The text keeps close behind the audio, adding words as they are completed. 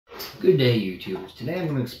Good day, YouTubers. Today I'm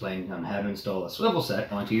going to explain on how to install a swivel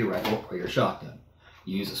set onto your rifle or your shotgun.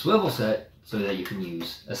 You use a swivel set so that you can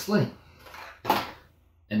use a sling,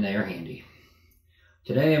 and they are handy.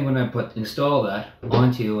 Today I'm going to install that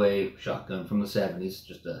onto a shotgun from the 70s,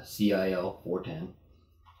 just a CIL 410.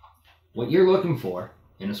 What you're looking for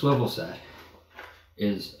in a swivel set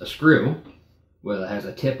is a screw that has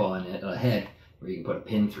a tip on it, a head, where you can put a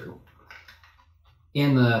pin through,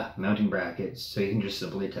 in the mounting brackets, so you can just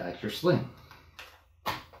simply attach your sling.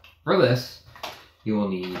 For this, you will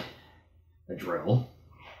need a drill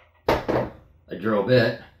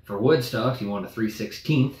bit. For wood stocks, you want a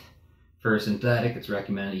 3/16. For synthetic, it's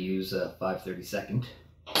recommended you use a 5/32.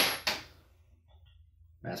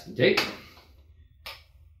 Masking tape,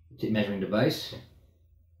 measuring device,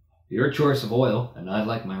 your choice of oil, and I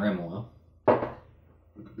like my rim oil,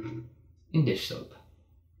 and dish soap.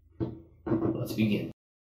 Let's begin.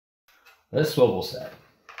 This swivel set,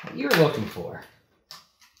 what you're looking for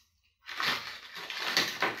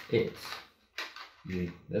is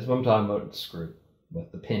this is what I'm talking about, the screw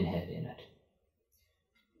with the pin head in it.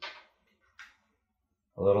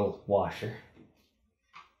 A little washer,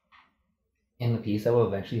 and the piece that will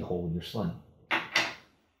eventually hold your sling.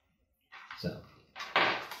 So,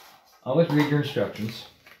 always read your instructions.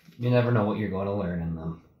 You never know what you're going to learn in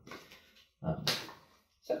them.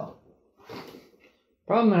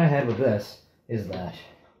 The problem that I had with this is that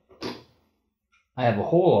I have a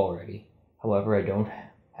hole already. However, I don't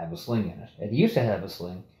have a sling in it. I used to have a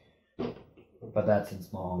sling, but that's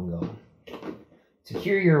since long gone.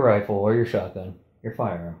 Secure your rifle or your shotgun, your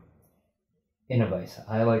firearm, in a vise.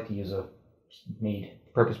 I like to use a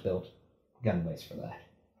purpose-built gun vise for that.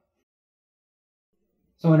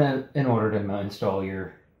 So in order to install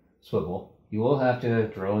your swivel, you will have to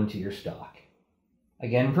drill into your stock.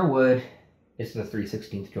 Again, for wood, it's the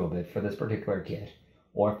 3/16 drill bit for this particular kit,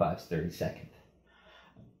 or 5/32.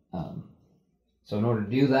 So in order to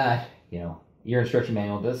do that, your instruction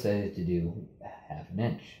manual does say to do 1/2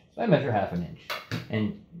 inch. So I measure 1/2 inch.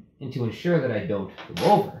 And to ensure that I don't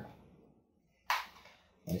go over,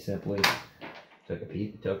 I simply took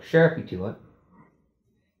a Sharpie to it,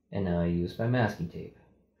 and now I use my masking tape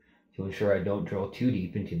to ensure I don't drill too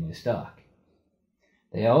deep into my stock.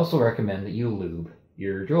 They also recommend that you lube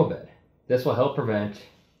your drill bit. This will help prevent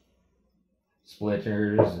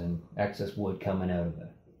splinters and excess wood coming out of it.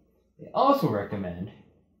 They also recommend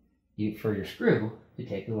for your screw to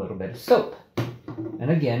take a little bit of soap. And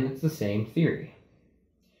again, it's the same theory,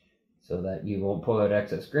 so that you won't pull out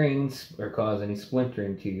excess grains or cause any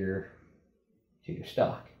splintering to your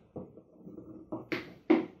stock.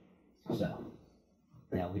 So,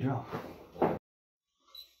 now we drill.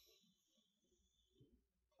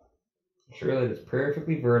 Ensure that it's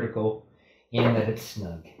perfectly vertical and that it's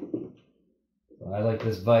snug. So I like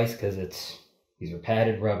this vise because these are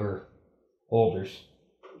padded rubber holders,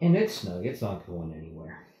 and it's snug. It's not going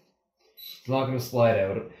anywhere. It's not going to slide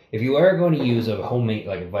out. If you are going to use a homemade,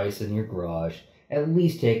 like a vise in your garage, at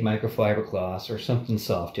least take microfiber cloths or something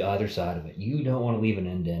soft to either side of it. You don't want to leave an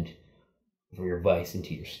indent for your vise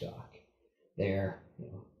into your stock.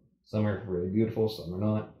 Some are really beautiful, some are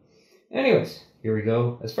not. Anyways, here we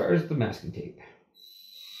go as far as the masking tape.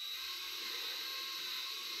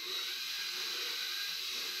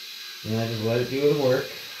 And I just let it do the work.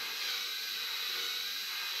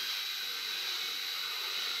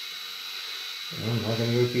 I'm not going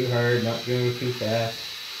to go too hard, not going to go too fast.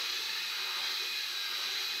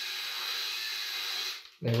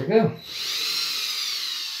 There we go.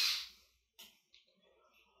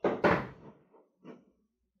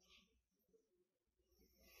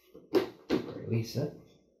 Release it.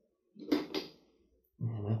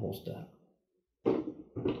 And my hole's done.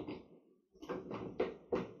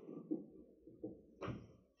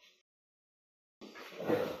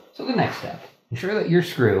 So the next step, ensure that your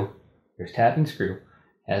tapping screw,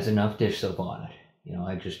 has enough dish soap on it.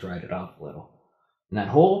 I just dried it off a little. In that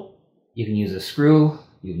hole, you can use a screw,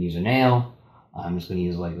 you can use a nail. I'm just going to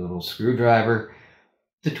use like a little screwdriver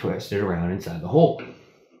to twist it around inside the hole.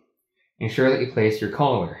 Ensure that you place your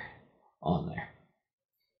collar on there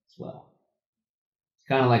as well. It's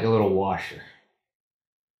kind of like a little washer.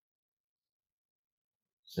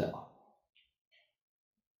 So,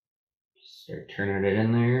 just start turning it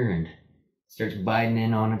in there, and it starts biting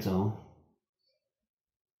in on its own.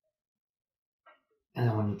 And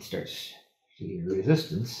then when it starts to get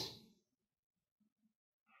resistance,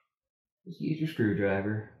 just use your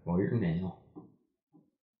screwdriver or your nail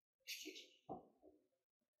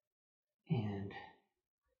and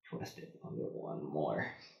twist it. I'll do one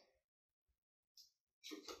more.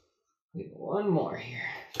 Leave one more here.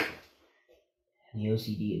 And the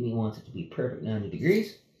OCD in me wants it to be perfect 90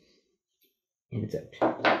 degrees. And it's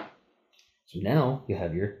out. So now you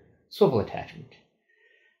have your swivel attachment.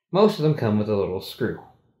 Most of them come with a little screw.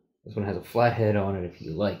 This one has a flat head on it if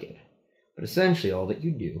you like it. But essentially all that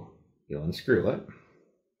you do, you unscrew it.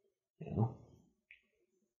 You know,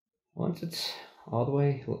 once it's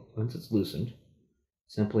loosened,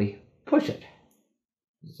 simply push it.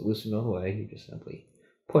 Once it's loosened all the way, you just simply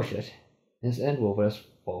push it. This end will just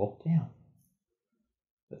fall down.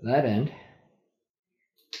 With that end,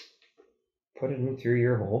 put it in through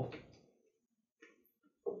your hole.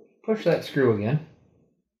 Push that screw again.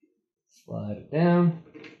 Slide it down,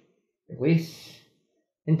 release,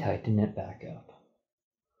 and tighten it back up.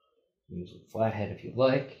 Use a flat head if you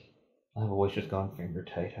like. I've always just gone finger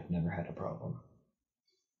tight. I've never had a problem.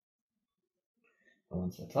 But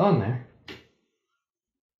once that's on there,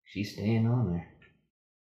 she's staying on there.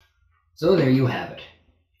 So there you have it.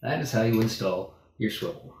 That is how you install your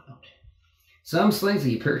swivel mount. Some slings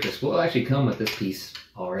that you purchase will actually come with this piece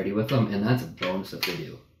already with them, and that's a bonus if they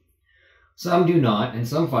do. Some do not, and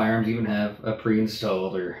some firearms even have a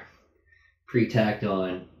pre-installed or pre-tacked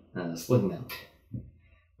on sling mount,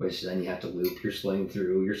 which then you have to loop your sling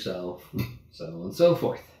through yourself, so on and so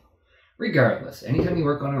forth. Regardless, anytime you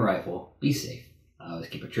work on a rifle, be safe. I always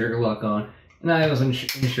keep a trigger lock on, and I always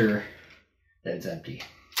ensure that it's empty.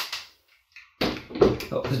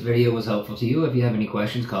 Hope this video was helpful to you. If you have any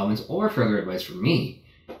questions, comments, or further advice from me,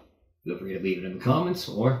 feel free to leave it in the comments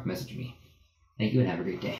or message me. Thank you and have a great day.